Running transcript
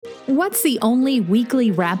What's the only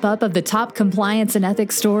weekly wrap-up of the top compliance and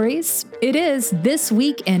ethics stories? It is This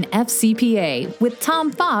Week in FCPA with Tom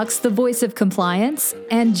Fox, the voice of compliance,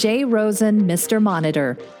 and Jay Rosen, Mr.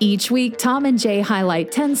 Monitor. Each week, Tom and Jay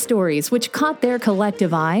highlight 10 stories which caught their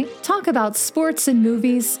collective eye, talk about sports and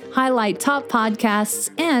movies, highlight top podcasts,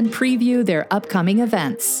 and preview their upcoming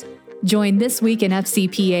events. Join This Week in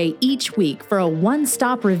FCPA each week for a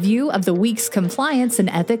one-stop review of the week's compliance and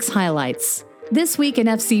ethics highlights. This Week in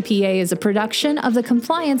FCPA is a production of the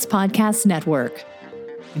Compliance Podcast Network.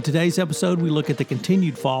 In today's episode, we look at the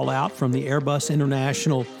continued fallout from the Airbus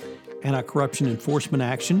International Anti-Corruption Enforcement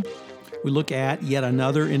Action. We look at yet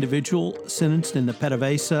another individual sentenced in the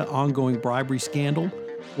PDVSA ongoing bribery scandal.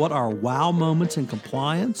 What are wow moments in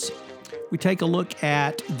compliance? We take a look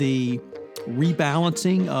at the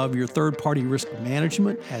rebalancing of your third-party risk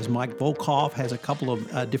management, as Mike Volkov has a couple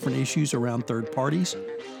of different issues around third parties.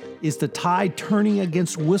 Is the tide turning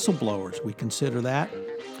against whistleblowers? We consider that.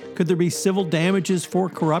 Could there be civil damages for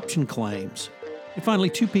corruption claims? And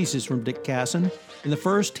finally, two pieces from Dick Casson. In the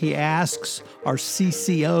first, he asks, are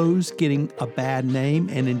CCOs getting a bad name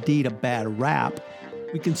and indeed a bad rap?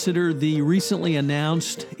 We consider the recently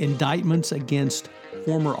announced indictments against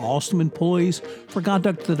former Alstom employees for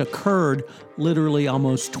conduct that occurred literally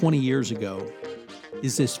almost 20 years ago.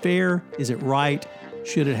 Is this fair? Is it right?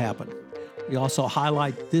 Should it happen? We also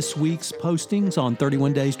highlight this week's postings on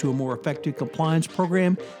 31 Days to a More Effective Compliance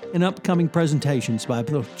Program and upcoming presentations by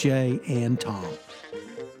both Jay and Tom.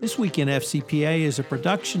 This Week in FCPA is a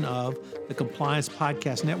production of the Compliance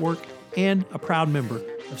Podcast Network and a proud member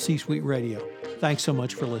of C-Suite Radio. Thanks so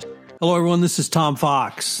much for listening. Hello, everyone. This is Tom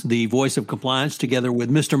Fox, the voice of compliance, together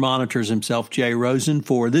with Mr. Monitors himself, Jay Rosen,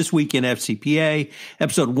 for This Week in FCPA,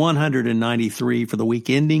 episode 193 for the week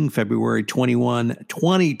ending February 21,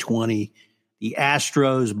 2020. The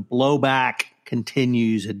Astros Blowback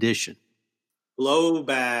Continues edition.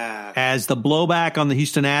 Blowback. As the blowback on the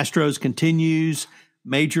Houston Astros continues,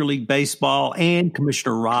 Major League Baseball and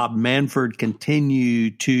Commissioner Rob Manfred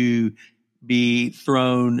continue to be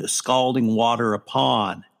thrown scalding water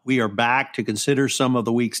upon. We are back to consider some of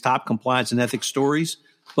the week's top compliance and ethics stories.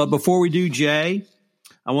 But before we do, Jay,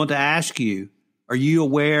 I want to ask you, are you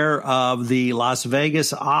aware of the Las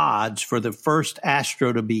Vegas odds for the first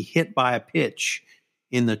Astro to be hit by a pitch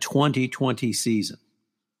in the 2020 season?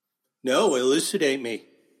 No, elucidate me.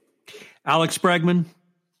 Alex Bregman,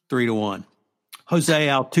 3-1. Jose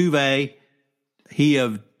Altuve, he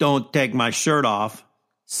of Don't Take My Shirt Off,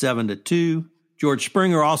 7-2. George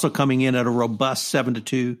Springer also coming in at a robust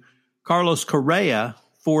 7-2. Carlos Correa,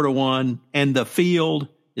 4-1. And the field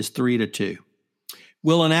is 3-2.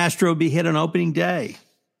 Will an Astro be hit on opening day?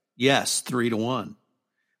 Yes, 3-1.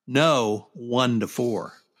 No, 1-4.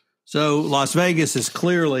 So Las Vegas is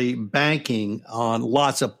clearly banking on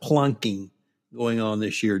lots of plunking going on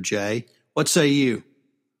this year, Jay. What say you?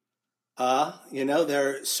 There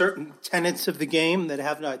are certain tenets of the game that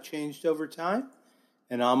have not changed over time,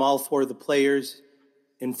 and I'm all for the players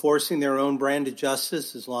enforcing their own brand of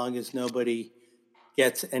justice as long as nobody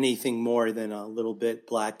gets anything more than a little bit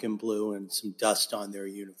black and blue and some dust on their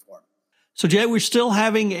uniform. So, Jay, we're still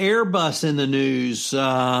having Airbus in the news.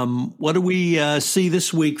 What do we see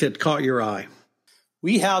this week that caught your eye?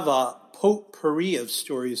 We have a potpourri of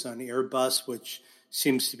stories on Airbus, which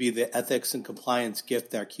seems to be the ethics and compliance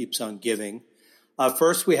gift that keeps on giving.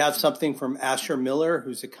 First, we have something from Asher Miller,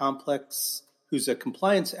 who's a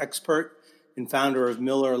compliance expert and founder of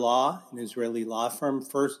Miller Law, an Israeli law firm,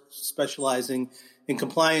 first specializing in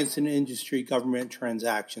compliance and industry government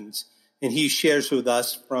transactions. And he shares with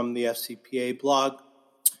us from the FCPA blog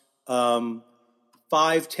 5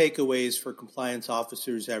 takeaways for compliance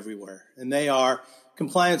officers everywhere. And they are: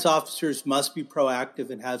 compliance officers must be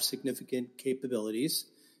proactive and have significant capabilities.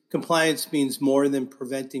 Compliance means more than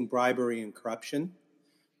preventing bribery and corruption.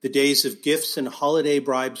 The days of gifts and holiday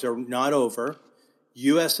bribes are not over.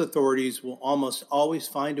 U.S. authorities will almost always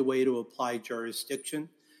find a way to apply jurisdiction.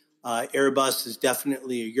 Airbus is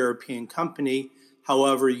definitely a European company.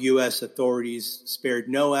 However, U.S. authorities spared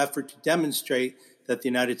no effort to demonstrate that the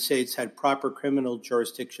United States had proper criminal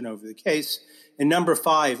jurisdiction over the case. And number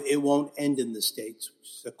 5, it won't end in the States, which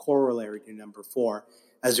is a corollary to number 4.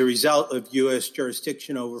 As a result of U.S.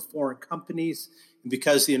 jurisdiction over foreign companies, and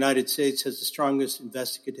because the United States has the strongest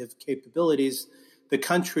investigative capabilities, the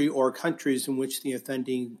country or countries in which the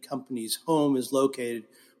offending company's home is located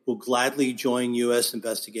will gladly join U.S.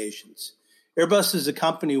 investigations. Airbus is a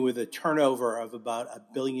company with a turnover of about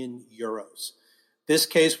 €1 billion. This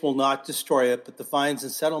case will not destroy it, but the fines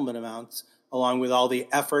and settlement amounts, along with all the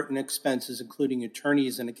effort and expenses, including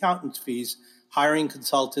attorneys and accountants' fees, hiring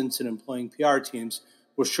consultants and employing PR teams,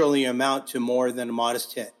 will surely amount to more than a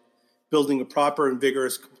modest hit. Building a proper and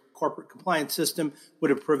vigorous corporate compliance system would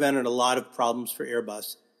have prevented a lot of problems for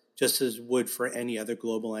Airbus, just as it would for any other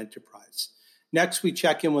global enterprise. Next, we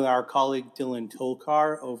check in with our colleague Dylan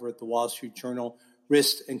Tolkar over at the Wall Street Journal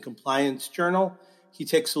Risk and Compliance Journal. He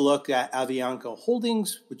takes a look at Avianca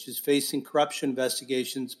Holdings, which is facing corruption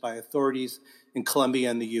investigations by authorities in Colombia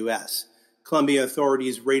and the U.S. Colombia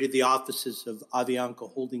authorities raided the offices of Avianca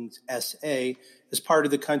Holdings S.A. as part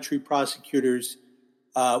of the country prosecutors,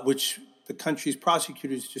 which the country's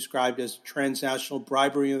prosecutors described as a transnational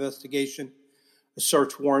bribery investigation. A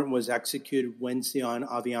search warrant was executed Wednesday on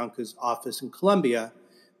Avianca's office in Colombia.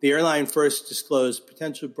 The airline first disclosed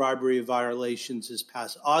potential bribery violations this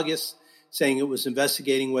past August, saying it was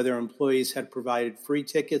investigating whether employees had provided free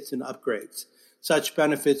tickets and upgrades. Such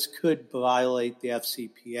benefits could violate the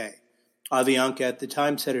FCPA. Avianca at the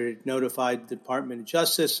time said it had notified the Department of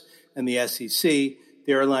Justice and the SEC.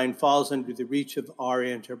 The airline falls under the reach of our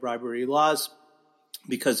anti-bribery laws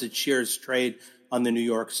because its shares trade on the New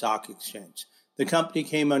York Stock Exchange. The company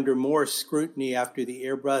came under more scrutiny after the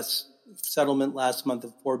Airbus settlement last month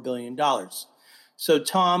of $4 billion. So,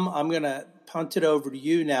 Tom, I'm going to punt it over to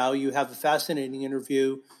you now. You have a fascinating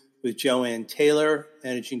interview with Joanne Taylor,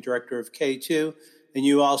 Managing Director of K2, and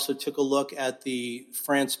you also took a look at the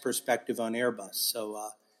France perspective on Airbus. So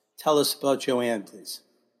tell us about Joanne, please.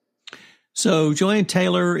 So Joanne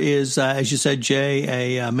Taylor is, as you said,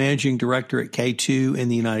 Jay, a Managing Director at K2 in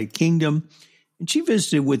the United Kingdom. And she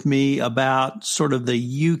visited with me about sort of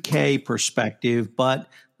the UK perspective, but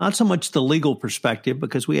not so much the legal perspective,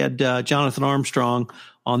 because we had Jonathan Armstrong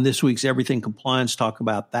on this week's Everything Compliance talk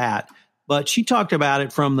about that. But she talked about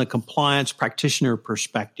it from the compliance practitioner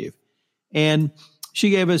perspective. And she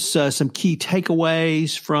gave us some key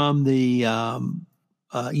takeaways from the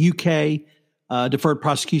UK Deferred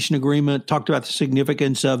Prosecution Agreement, talked about the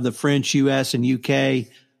significance of the French, U.S., and UK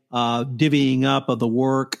divvying up of the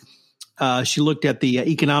work. She looked at the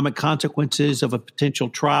economic consequences of a potential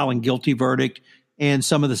trial and guilty verdict and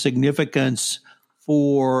some of the significance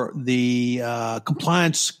for the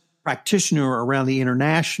compliance practitioner around the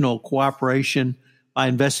international cooperation by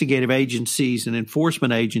investigative agencies and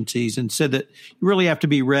enforcement agencies, and said that you really have to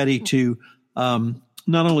be ready to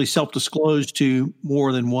not only self-disclose to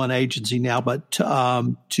more than one agency now, but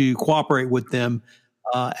to cooperate with them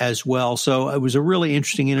as well. So it was a really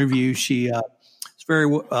interesting interview. She is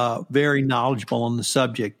very knowledgeable on the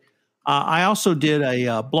subject. I also did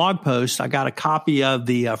a blog post. I got a copy of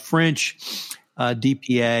the French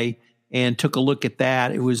DPA and took a look at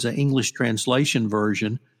that. It was an English translation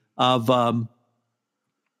version of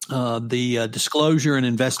the disclosure and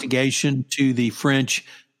investigation to the French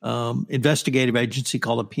investigative agency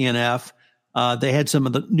called the PNF. They had some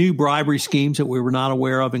of the new bribery schemes that we were not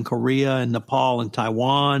aware of in Korea and Nepal and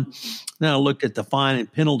Taiwan. Then I looked at the fine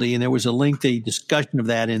and penalty, and there was a lengthy discussion of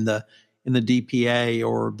that in the DPA,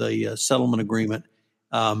 or the settlement agreement,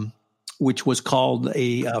 which was called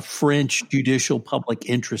a French Judicial Public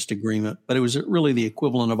Interest Agreement, but it was really the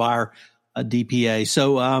equivalent of our DPA.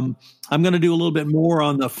 So I'm going to do a little bit more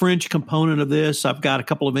on the French component of this. I've got a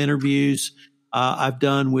couple of interviews I've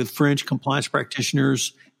done with French compliance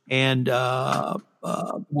practitioners, and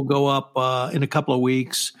we'll go up in a couple of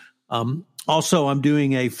weeks. Also, I'm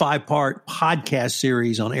doing a 5-part podcast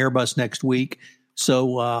series on Airbus next week.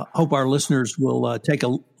 So hope our listeners will take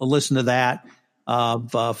a listen to that,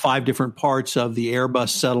 of 5 different parts of the Airbus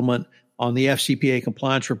settlement on the FCPA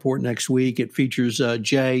compliance report next week. It features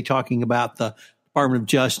Jay talking about the Department of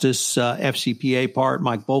Justice FCPA part,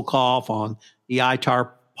 Mike Volkov on the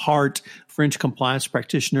ITAR part, French compliance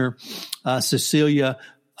practitioner Cecilia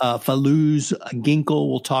Falouz Ginkel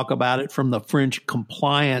will talk about it from the French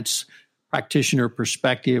compliance practitioner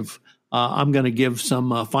perspective. I'm going to give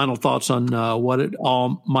some final thoughts on what it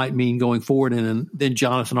all might mean going forward. And then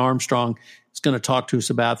Jonathan Armstrong is going to talk to us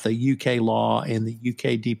about the UK law and the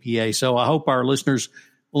UK DPA. So I hope our listeners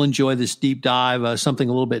will enjoy this deep dive, something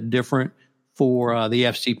a little bit different for the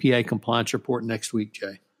FCPA compliance report next week,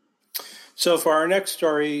 Jay. So for our next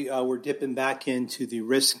story, we're dipping back into the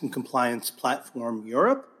Risk and Compliance Platform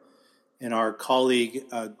Europe. And our colleague,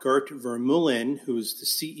 Gert Vermeulen, who is the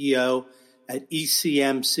CEO at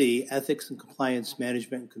ECMC, Ethics and Compliance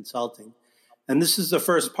Management and Consulting. And this is the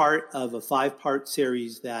first part of a 5-part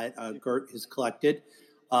series that Gert has collected.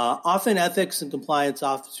 Often ethics and compliance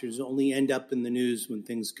officers only end up in the news when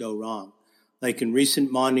things go wrong, like in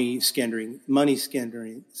recent money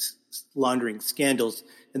laundering scandals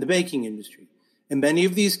in the banking industry. In many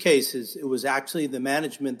of these cases, it was actually the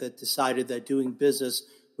management that decided that doing business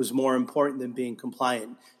was more important than being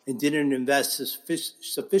compliant and didn't invest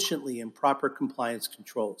sufficiently in proper compliance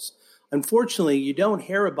controls. Unfortunately, you don't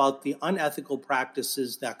hear about the unethical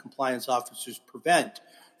practices that compliance officers prevent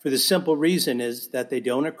for the simple reason is that they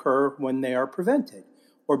don't occur when they are prevented,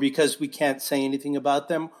 or because we can't say anything about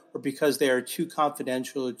them, or because they are too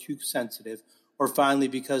confidential or too sensitive, or finally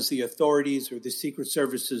because the authorities or the secret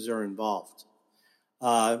services are involved.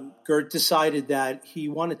 Gert decided that he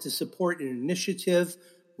wanted to support an initiative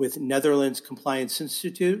with Netherlands Compliance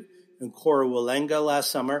Institute and Cora Wallenga last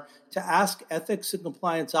summer to ask ethics and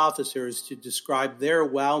compliance officers to describe their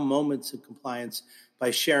wow moments of compliance by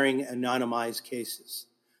sharing anonymized cases.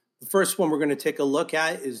 The first one we're going to take a look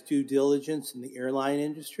at is due diligence in the airline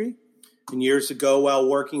industry. And years ago, while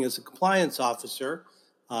working as a compliance officer,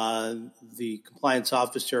 the compliance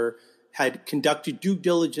officer had conducted due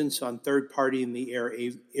diligence on third party in the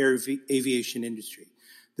aviation industry.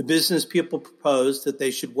 The business people proposed that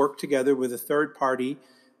they should work together with a third party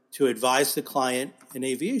to advise the client, an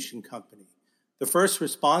aviation company. The first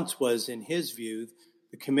response was, in his view,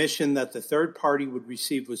 the commission that the third party would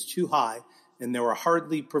receive was too high, and they were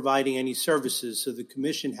hardly providing any services, so the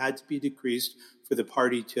commission had to be decreased for the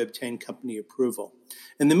party to obtain company approval.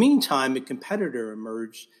 In the meantime, a competitor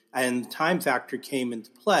emerged, and the time factor came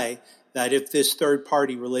into play that if this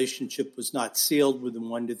third-party relationship was not sealed within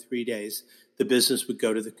 1 to 3 days, the business would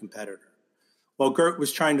go to the competitor. While Gert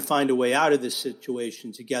was trying to find a way out of this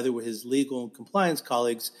situation together with his legal and compliance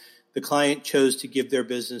colleagues, the client chose to give their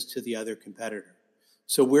business to the other competitor.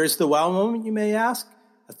 So where's the wow moment, you may ask?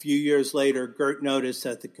 A few years later, Gert noticed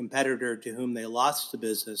that the competitor to whom they lost the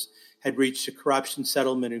business had reached a corruption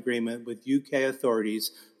settlement agreement with UK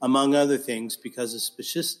authorities, among other things, because of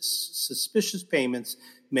suspicious payments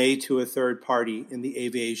made to a third party in the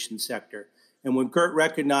aviation sector. And when Gert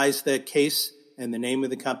recognized the case and the name of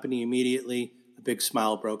the company immediately, a big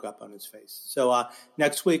smile broke up on his face. So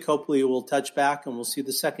next week, hopefully we'll touch back and we'll see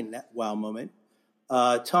the second wow moment.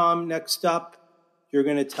 Tom, next up, you're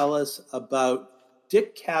going to tell us about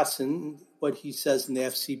Dick Casson, what he says in the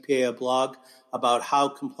FCPA blog about how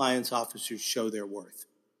compliance officers show their worth.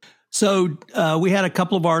 So we had a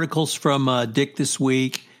couple of articles from Dick this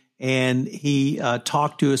week, and he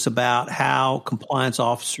talked to us about how compliance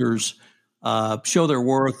officers show their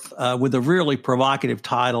worth with a really provocative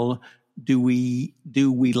title, Do we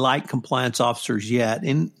like compliance officers yet?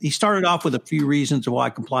 And he started off with a few reasons why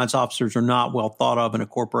compliance officers are not well thought of in a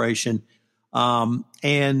corporation. But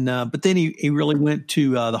then he really went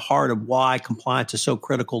to the heart of why compliance is so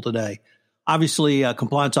critical today. Obviously,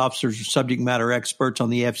 compliance officers are subject matter experts on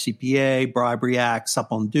the FCPA, Bribery Act,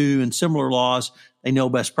 Sup on Due, and similar laws. They know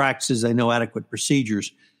best practices. They know adequate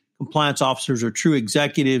procedures. Compliance officers are true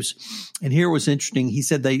executives. And here was interesting. He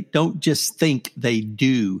said they don't just think, they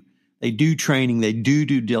do. They do training. They do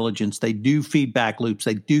due diligence. They do feedback loops.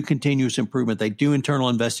 They do continuous improvement. They do internal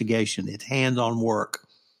investigation. It's hands-on work.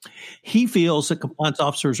 He feels that compliance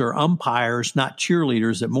officers are umpires, not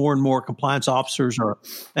cheerleaders, that more and more compliance officers are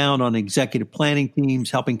found on executive planning teams,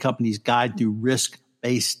 helping companies guide through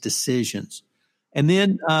risk-based decisions. And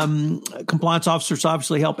then compliance officers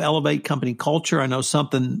obviously help elevate company culture. I know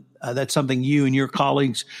that's something you and your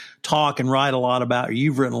colleagues talk and write a lot about, or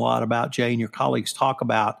you've written a lot about, Jay, and your colleagues talk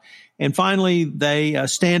about. And finally, they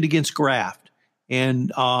stand against graft.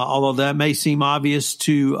 And although that may seem obvious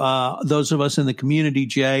to those of us in the community,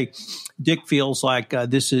 Jay, Dick feels like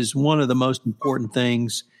this is one of the most important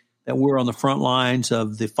things, that we're on the front lines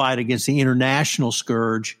of the fight against the international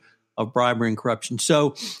scourge of bribery and corruption.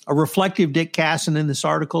 So a reflective Dick Casson in this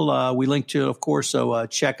article. We link to it, of course, so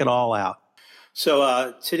check it all out.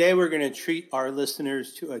 So today we're going to treat our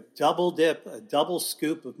listeners to a double dip, a double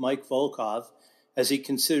scoop of Mike Volkov, as he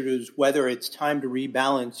considers whether it's time to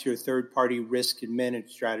rebalance your third-party risk and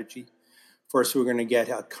management strategy. First, we're going to get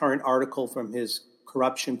a current article from his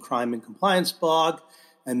Corruption, Crime, and Compliance blog,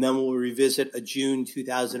 and then we'll revisit a June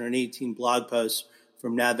 2018 blog post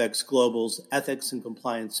from Navex Global's Ethics and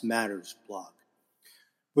Compliance Matters blog.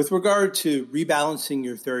 With regard to rebalancing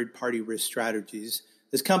your third-party risk strategies,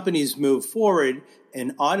 as companies move forward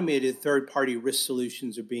and automated third-party risk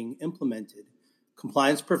solutions are being implemented,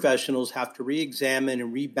 compliance professionals have to re-examine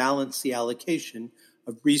and rebalance the allocation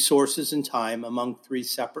of resources and time among three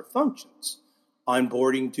separate functions: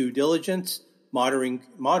 onboarding due diligence, monitoring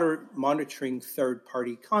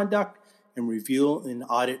third-party conduct, and review and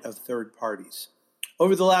audit of third parties.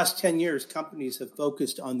 Over the last 10 years, companies have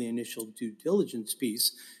focused on the initial due diligence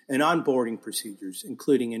piece and onboarding procedures,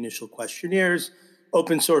 including initial questionnaires,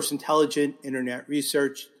 open source intelligent internet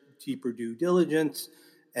research, deeper due diligence,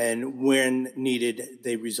 and when needed,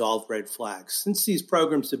 they resolve red flags. Since these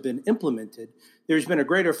programs have been implemented, There's been a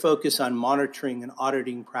greater focus on monitoring and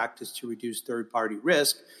auditing practice to reduce third-party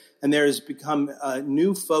risk, and there has become a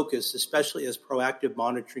new focus, especially as proactive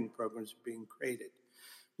monitoring programs are being created.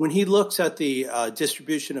 When he looks at the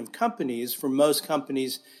distribution of companies, for most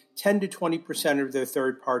companies, 10 to 20% of their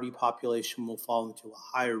third-party population will fall into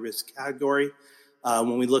a higher risk category.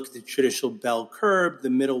 When we look at the traditional bell curve, the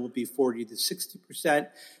middle will be 40 to 60%,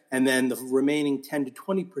 and then the remaining 10 to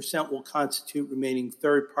 20% will constitute remaining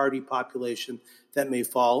third-party population that may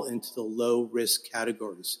fall into the low-risk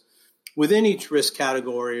categories. Within each risk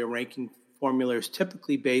category, a ranking formula is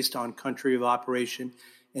typically based on country of operation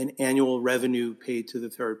and annual revenue paid to the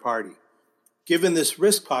third party. Given this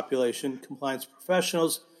risk population, compliance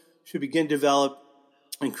professionals should begin to develop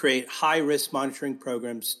and create high-risk monitoring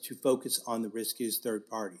programs to focus on the riskiest third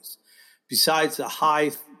parties. Besides the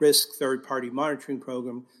high-risk third-party monitoring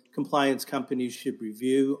program, compliance companies should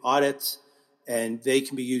review audits, and they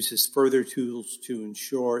can be used as further tools to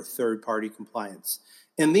ensure third-party compliance.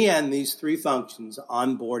 In the end, these three functions,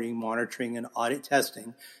 onboarding, monitoring, and audit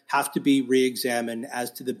testing, have to be re-examined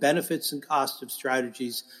as to the benefits and costs of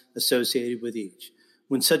strategies associated with each.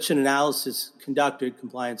 When such an analysis is conducted,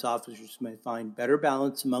 compliance officers may find better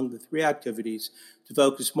balance among the three activities to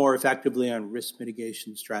focus more effectively on risk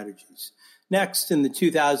mitigation strategies. Next, in the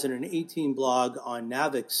 2018 blog on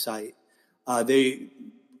NAVIC's site,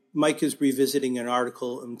 Mike is revisiting an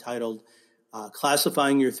article entitled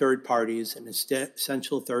Classifying Your Third Parties, an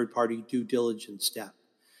Essential Third-Party Due Diligence Step.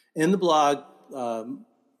 In the blog,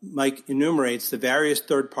 Mike enumerates the various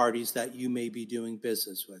third parties that you may be doing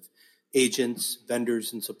business with: agents,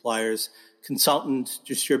 vendors and suppliers, consultants,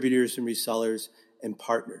 distributors and resellers, and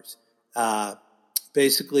partners.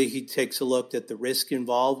 Basically, he takes a look at the risk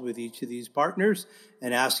involved with each of these partners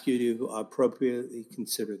and asks you to appropriately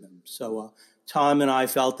consider them. So Tom and I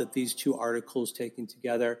felt that these two articles taken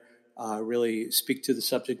together really speak to the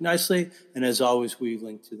subject nicely, and as always, we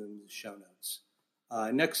link to them in the show notes.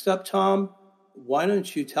 Next up, Tom, why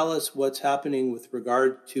don't you tell us what's happening with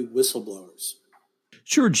regard to whistleblowers?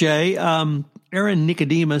 Sure, Jay. Aaron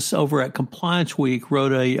Nicodemus over at Compliance Week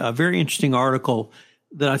wrote a very interesting article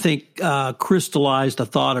that I think crystallized the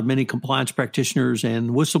thought of many compliance practitioners and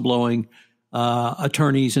whistleblowing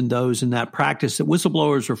attorneys and those in that practice, that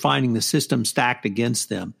whistleblowers are finding the system stacked against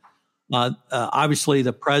them. Obviously,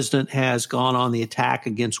 the president has gone on the attack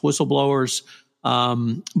against whistleblowers,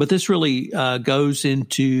 but this really goes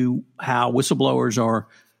into how whistleblowers are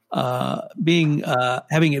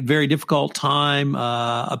having a very difficult time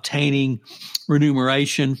obtaining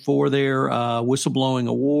remuneration for their whistleblowing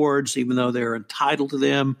awards, even though they're entitled to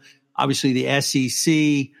them. Obviously, the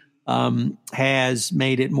SEC has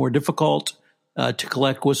made it more difficult to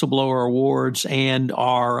collect whistleblower awards and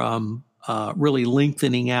are really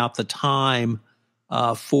lengthening out the time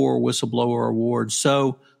for whistleblower awards.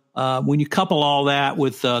 So when you couple all that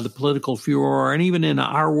with the political furor, and even in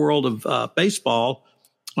our world of baseball,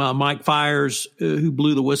 Mike Fiers, who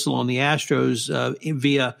blew the whistle on the Astros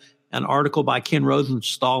via an article by Ken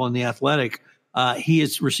Rosenthal in The Athletic, he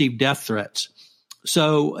has received death threats.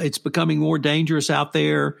 So it's becoming more dangerous out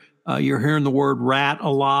there. You're hearing the word rat a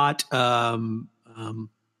lot.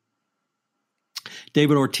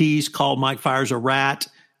 David Ortiz called Mike Fiers a rat.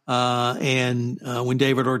 And when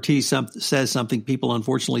David Ortiz says something, people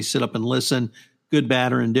unfortunately sit up and listen, good,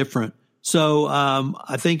 bad, or indifferent. So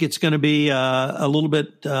I think it's going to be a little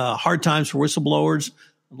bit hard times for whistleblowers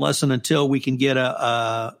unless and until we can get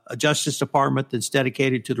a Justice Department that's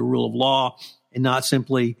dedicated to the rule of law and not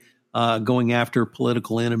simply going after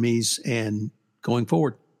political enemies and going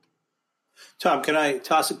forward. Tom, can I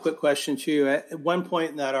toss a quick question to you? At one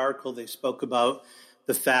point in that article, they spoke about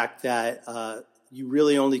the fact that you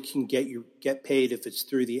really only can get paid if it's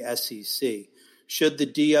through the SEC. Should the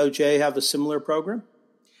DOJ have a similar program?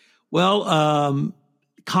 Well,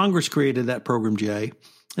 Congress created that program, Jay,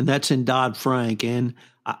 and that's in Dodd-Frank. And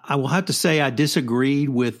I will have to say I disagreed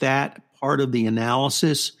with that part of the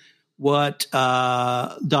analysis. What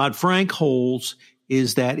Dodd-Frank holds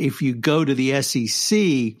is that if you go to the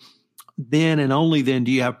SEC, then and only then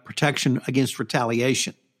do you have protection against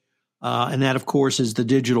retaliation. And that, of course, is the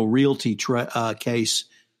Digital Realty case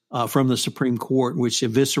from the Supreme Court, which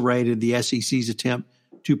eviscerated the SEC's attempt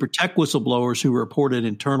to protect whistleblowers who reported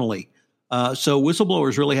internally. So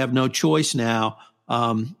whistleblowers really have no choice now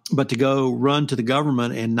but to go run to the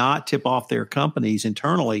government and not tip off their companies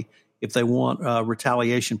internally if they want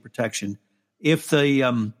retaliation protection. If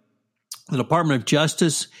the Department of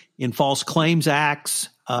Justice in False Claims Acts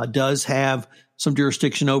does have some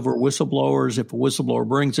jurisdiction over whistleblowers, if a whistleblower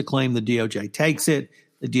brings a claim, the DOJ takes it,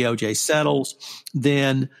 the DOJ settles,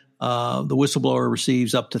 then the whistleblower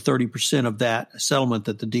receives up to 30% of that settlement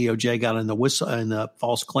that the DOJ got in the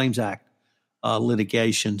False Claims Act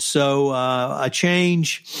litigation. So a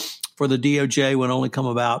change for the DOJ would only come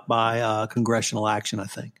about by congressional action, I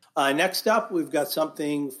think. Next up, we've got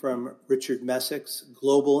something from Richard Messick's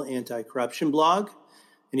Global Anti-Corruption blog,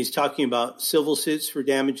 and he's talking about civil suits for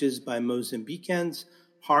damages by Mozambicans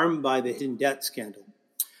harmed by the hidden debt scandal.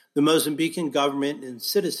 The Mozambican government and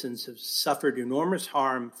citizens have suffered enormous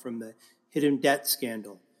harm from the hidden debt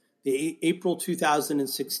scandal. The April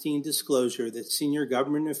 2016 disclosure that senior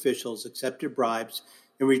government officials accepted bribes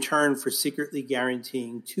in return for secretly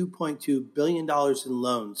guaranteeing $2.2 billion in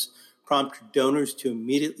loans prompted donors to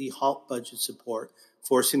immediately halt budget support,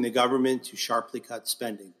 forcing the government to sharply cut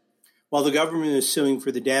spending. While the government is suing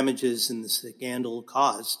for the damages the scandal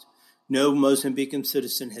caused, no Mozambican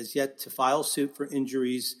citizen has yet to file suit for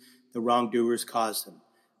injuries the wrongdoers caused them.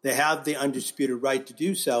 They have the undisputed right to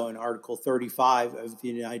do so, and Article 35 of the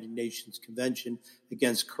United Nations Convention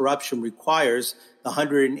Against Corruption requires the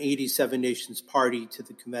 187 nations party to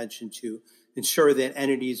the convention to ensure that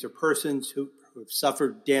entities or persons who have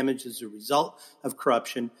suffered damage as a result of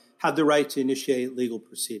corruption have the right to initiate legal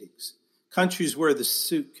proceedings. Countries where the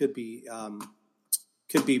suit could be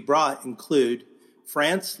brought include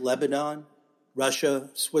France, Lebanon, Russia,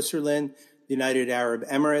 Switzerland, the United Arab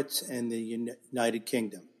Emirates, and the United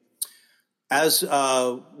Kingdom. As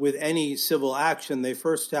with any civil action, they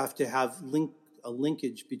first have to have a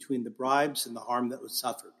linkage between the bribes and the harm that was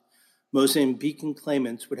suffered. Mozambican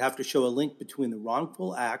claimants would have to show a link between the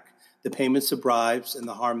wrongful act, the payments of bribes, and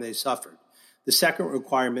the harm they suffered. The second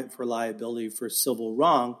requirement for liability for civil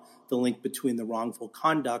wrong, the link between the wrongful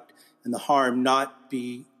conduct and the harm not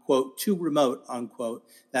be, quote, too remote, unquote,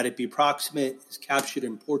 that it be proximate, is captured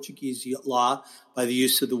in Portuguese law by the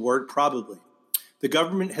use of the word probably. The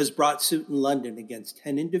government has brought suit in London against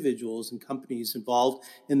 10 individuals and companies involved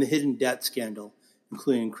in the hidden debt scandal,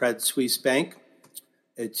 including Credit Suisse Bank,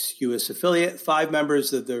 its U.S. affiliate, 5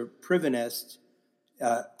 members of the Privinvest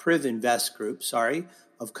group,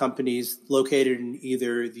 of companies located in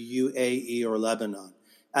either the UAE or Lebanon.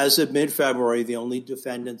 As of mid-February, the only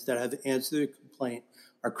defendants that have answered the complaint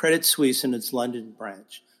are Credit Suisse and its London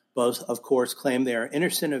branch. Both, of course, claim they are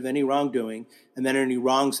innocent of any wrongdoing and that any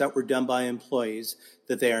wrongs that were done by employees,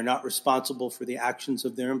 that they are not responsible for the actions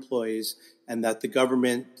of their employees, and that the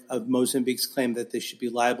government of Mozambique's claim that they should be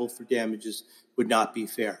liable for damages would not be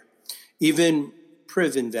fair. Even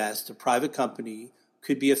Privinvest, a private company,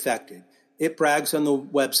 could be affected. It brags on the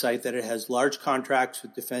website that it has large contracts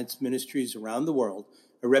with defense ministries around the world.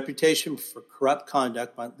 A reputation for corrupt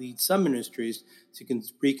conduct might lead some ministries to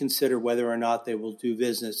reconsider whether or not they will do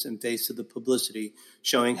business in face of the publicity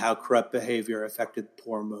showing how corrupt behavior affected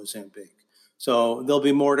poor Mozambique. So there'll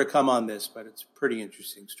be more to come on this, but it's a pretty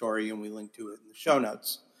interesting story, and we link to it in the show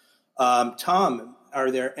notes. Tom,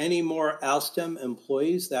 are there any more Alstom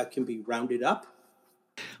employees that can be rounded up?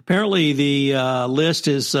 Apparently, the list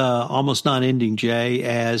is almost not ending, Jay,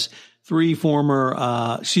 as two former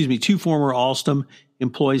Alstom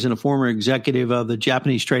employees and a former executive of the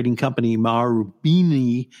Japanese trading company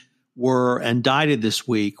Marubeni were indicted this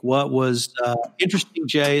week. What was interesting,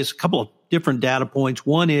 Jay, is a couple of different data points.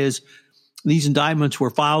 One is these indictments were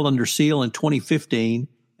filed under seal in 2015,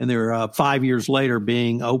 and they're 5 years later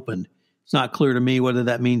being opened. It's not clear to me whether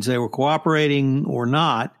that means they were cooperating or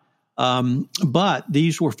not. But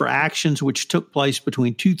these were for actions which took place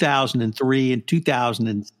between 2003 and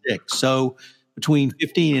 2006. So between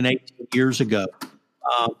 15 and 18 years ago.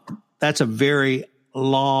 That's a very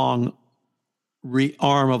long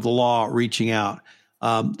arm of the law reaching out.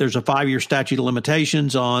 There's a 5-year statute of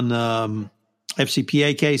limitations on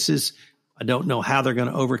FCPA cases. I don't know how they're going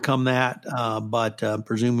to overcome that, but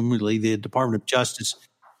presumably the Department of Justice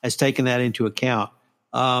has taken that into account.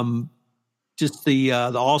 Just the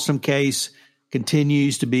Alstom case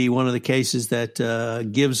continues to be one of the cases that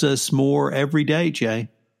gives us more every day, Jay.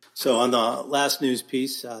 So on the last news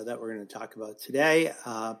piece that we're going to talk about today,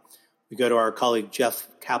 we go to our colleague Jeff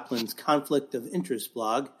Kaplan's Conflict of Interest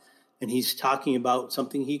blog, and he's talking about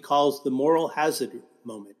something he calls the moral hazard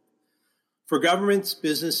moment. For governments,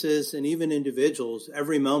 businesses, and even individuals,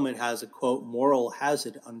 every moment has a, quote, moral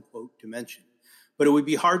hazard, unquote, dimension. But it would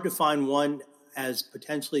be hard to find one as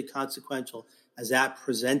potentially consequential as that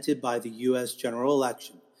presented by the U.S. general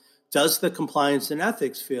election. Does the compliance and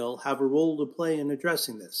ethics field have a role to play in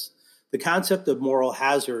addressing this? The concept of moral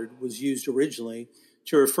hazard was used originally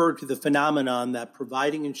to refer to the phenomenon that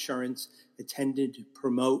providing insurance intended to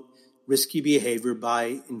promote risky behavior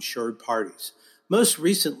by insured parties. Most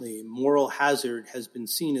recently, moral hazard has been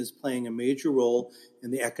seen as playing a major role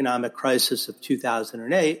in the economic crisis of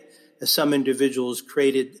 2008, as some individuals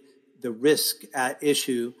created the risk at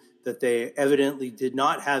issue that they evidently did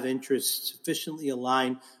not have interests sufficiently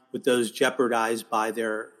aligned with those jeopardized by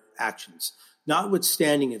their actions.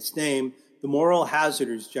 Notwithstanding its name, the moral hazard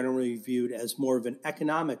is generally viewed as more of an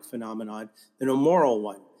economic phenomenon than a moral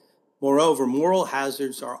one. Moreover, moral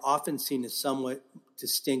hazards are often seen as somewhat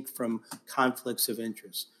distinct from conflicts of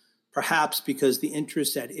interest, perhaps because the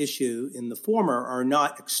interests at issue in the former are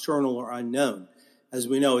not external or unknown. As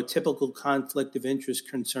we know, a typical conflict of interest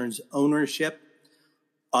concerns ownership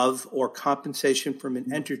of or compensation from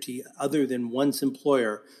an entity other than one's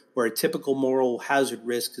employer, where a typical moral hazard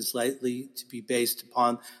risk is likely to be based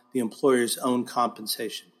upon the employer's own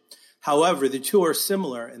compensation. However, the two are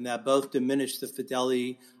similar in that both diminish the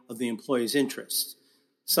fidelity of the employee's interests.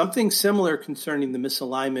 Something similar concerning the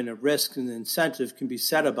misalignment of risk and incentive can be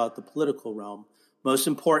said about the political realm. Most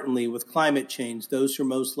importantly, with climate change, those who are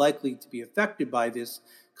most likely to be affected by this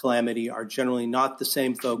calamity are generally not the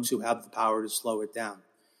same folks who have the power to slow it down.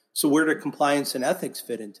 So where do compliance and ethics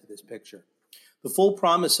fit into this picture? The full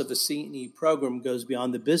promise of a C&E program goes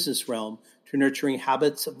beyond the business realm to nurturing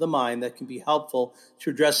habits of the mind that can be helpful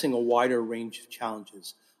to addressing a wider range of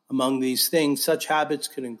challenges. Among these things, such habits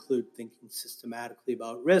could include thinking systematically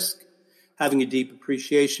about risk, having a deep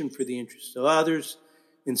appreciation for the interests of others,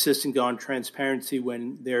 insisting on transparency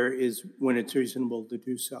when it's reasonable to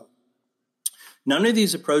do so. None of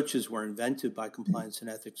these approaches were invented by compliance and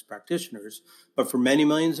ethics practitioners, but for many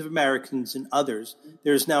millions of Americans and others,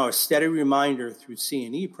 there is now a steady reminder through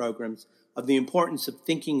C&E programs of the importance of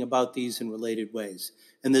thinking about these in related ways.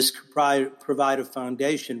 And this could provide a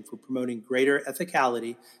foundation for promoting greater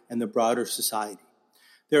ethicality in the broader society.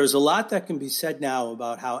 There is a lot that can be said now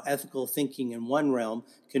about how ethical thinking in one realm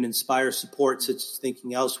can inspire support such as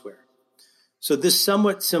thinking elsewhere. So this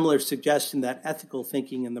somewhat similar suggestion that ethical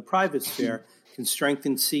thinking in the private sphere can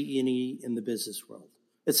strengthen C&E in the business world.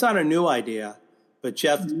 It's not a new idea, but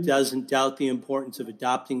Jeff doesn't doubt the importance of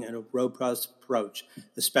adopting a robust approach,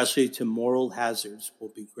 especially to moral hazards,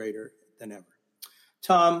 will be greater than ever.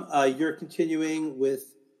 Tom, you're continuing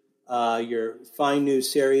with your Fine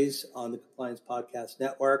News series on the Compliance Podcast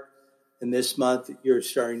Network. And this month, you're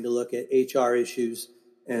starting to look at HR issues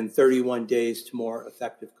and 31 days to more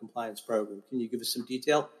effective compliance program. Can you give us some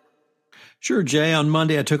detail? Sure, Jay. On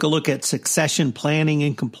Monday, I took a look at succession planning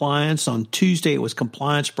and compliance. On Tuesday, it was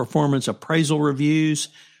compliance performance appraisal reviews.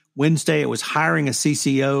 Wednesday, it was hiring a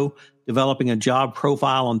CCO, developing a job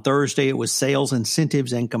profile. On Thursday, it was sales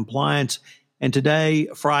incentives and compliance. And today,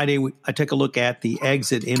 Friday, I took a look at the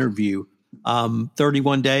exit interview.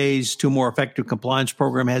 31 days to a more effective compliance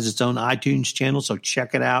program has its own iTunes channel, so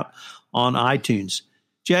check it out on iTunes.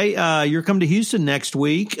 Jay, you're coming to Houston next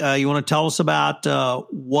week. You want to tell us about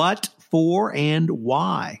what, for, and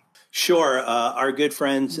why? Sure. Our good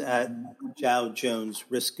friends at Dow Jones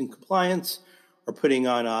Risk and Compliance are putting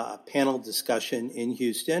on a panel discussion in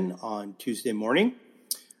Houston on Tuesday morning.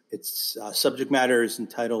 Its subject matter is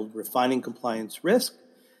entitled Refining Compliance Risk.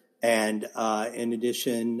 And in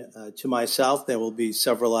addition to myself, there will be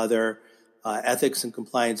several other ethics and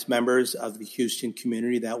compliance members of the Houston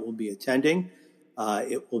community that will be attending.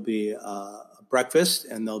 It will be a breakfast,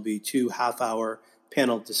 and there'll be 2 half-hour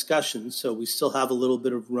panel discussions. So we still have a little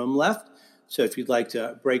bit of room left. So if you'd like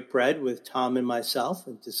to break bread with Tom and myself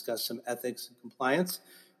and discuss some ethics and compliance,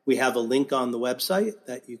 we have a link on the website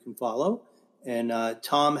that you can follow. And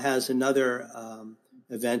Tom has another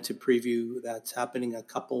event to preview that's happening a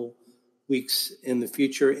couple weeks in the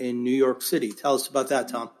future in New York City. Tell us about that,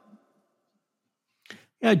 Tom.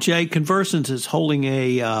 Yeah, Jay, Conversant is holding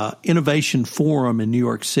a innovation forum in New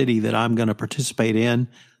York City that I'm going to participate in.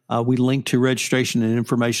 We link to registration and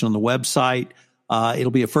information on the website.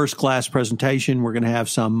 It'll be a first-class presentation. We're going to have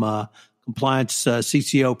some compliance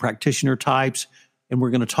CCO practitioner types, and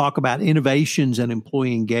we're going to talk about innovations and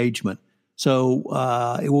employee engagement.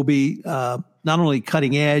 So it will be not only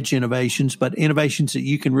cutting-edge innovations, but innovations that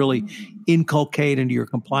you can really inculcate into your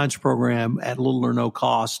compliance program at little or no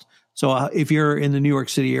cost. So if you're in the New York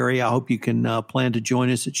City area, I hope you can plan to join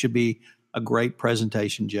us. It should be a great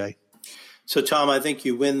presentation, Jay. So, Tom, I think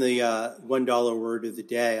you win the $1 word of the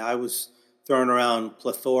day. I was throwing around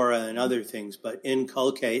plethora and other things, but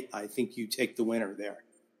inculcate, I think you take the winner there.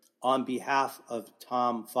 On behalf of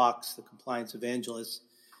Tom Fox, the compliance evangelist,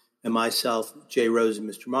 and myself, Jay Rosen,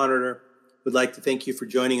 Mr. Monitor, would like to thank you for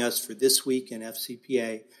joining us for This Week in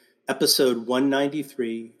FCPA, episode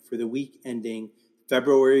 193 for the week ending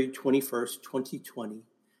February 21st, 2020,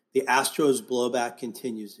 the Astros Blowback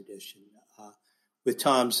Continues edition. With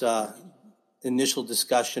Tom's initial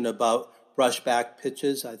discussion about brushback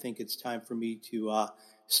pitches, I think it's time for me to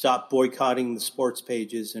stop boycotting the sports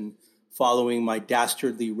pages and following my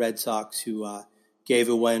dastardly Red Sox, who gave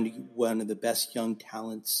away one of the best young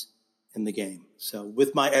talents in the game. So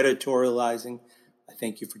with my editorializing, I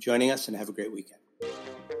thank you for joining us and have a great weekend.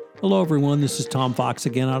 Hello, everyone. This is Tom Fox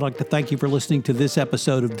again. I'd like to thank you for listening to this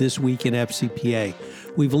episode of This Week in FCPA.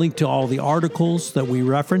 We've linked to all the articles that we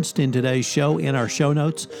referenced in today's show in our show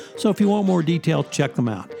notes, so if you want more detail, check them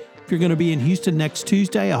out. If you're going to be in Houston next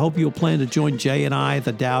Tuesday, I hope you'll plan to join Jay and I at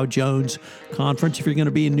the Dow Jones Conference. If you're going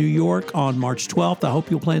to be in New York on March 12th, I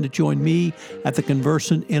hope you'll plan to join me at the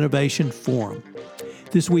Conversant Innovation Forum.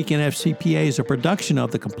 This Week in FCPA is a production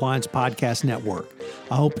of the Compliance Podcast Network.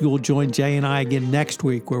 I hope you will join Jay and I again next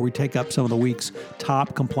week, where we take up some of the week's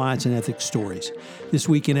top compliance and ethics stories. This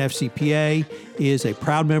Week in FCPA is a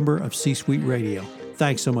proud member of C-Suite Radio.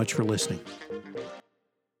 Thanks so much for listening.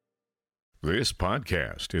 This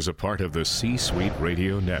podcast is a part of the C-Suite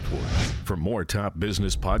Radio Network. For more top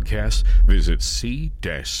business podcasts, visit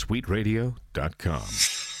c-suiteradio.com.